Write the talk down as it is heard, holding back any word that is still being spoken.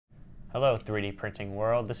Hello 3D printing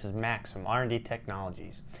world, this is Max from R&D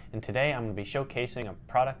Technologies, and today I'm going to be showcasing a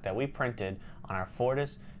product that we printed on our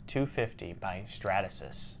Fortis 250 by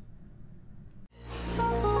Stratasys.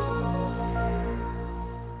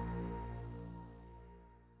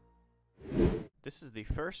 This is the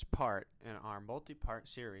first part in our multi-part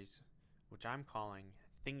series, which I'm calling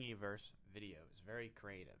Thingiverse videos. Very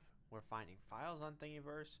creative. We're finding files on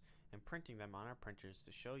Thingiverse and printing them on our printers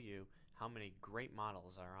to show you how many great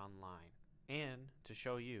models are online and to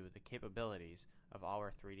show you the capabilities of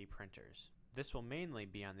our 3D printers. This will mainly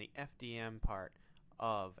be on the FDM part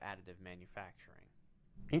of additive manufacturing.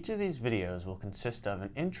 Each of these videos will consist of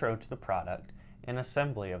an intro to the product and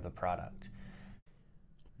assembly of the product.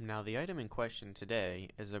 Now the item in question today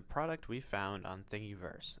is a product we found on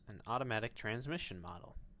Thingiverse, an automatic transmission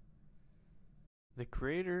model. The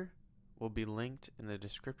creator will be linked in the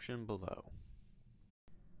description below.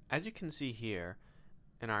 As you can see here,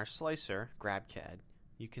 in our slicer, GrabCAD,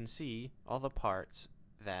 you can see all the parts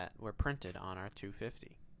that were printed on our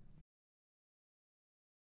 250.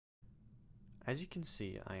 As you can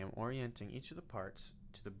see, I am orienting each of the parts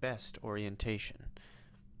to the best orientation.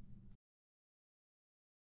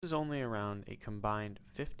 This is only around a combined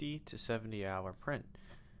 50 to 70 hour print.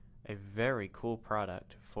 A very cool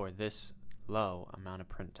product for this low amount of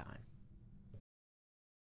print time.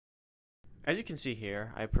 As you can see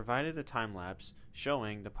here, I provided a time lapse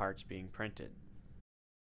showing the parts being printed.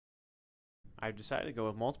 I've decided to go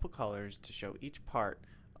with multiple colors to show each part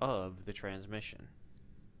of the transmission.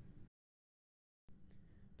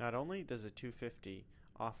 Not only does a 250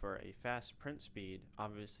 offer a fast print speed,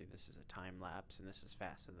 obviously this is a time lapse and this is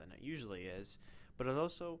faster than it usually is, but it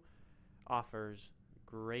also offers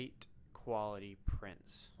great quality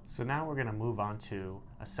prints. So now we're going to move on to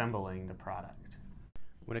assembling the product.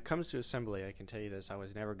 When it comes to assembly, I can tell you this, I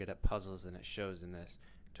was never good at puzzles, and it shows in this.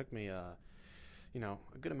 It took me a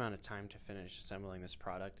good amount of time to finish assembling this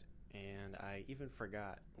product, and I even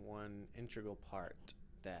forgot one integral part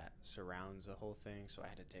that surrounds the whole thing, so I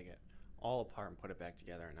had to take it all apart and put it back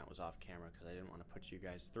together, and that was off camera because I didn't want to put you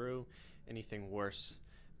guys through anything worse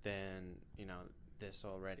than this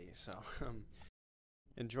already. So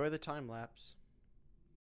enjoy the time lapse.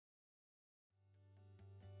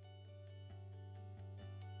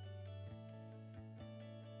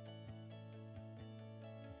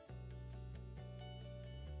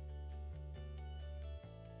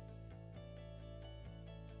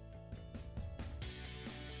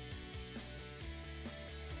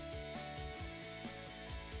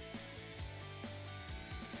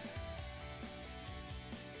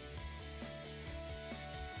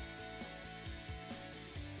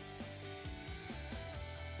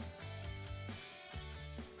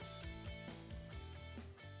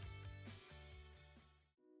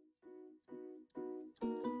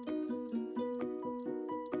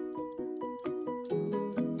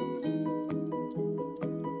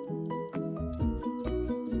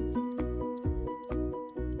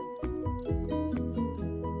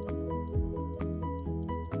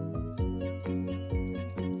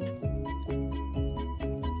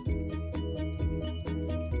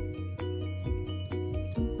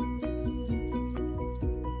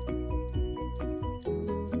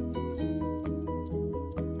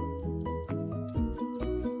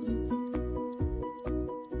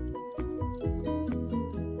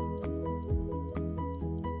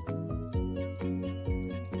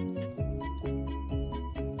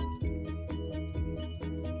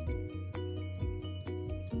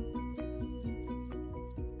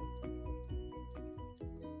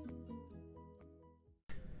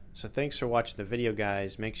 So thanks for watching the video,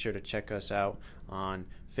 guys. Make sure to check us out on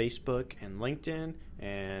Facebook and LinkedIn,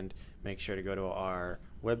 and make sure to go to our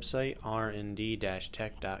website,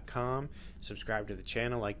 rnd-tech.com. Subscribe to the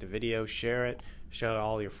channel, like the video, share it, show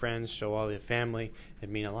all your friends, show all your family.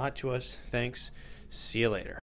 It'd mean a lot to us. Thanks. See you later.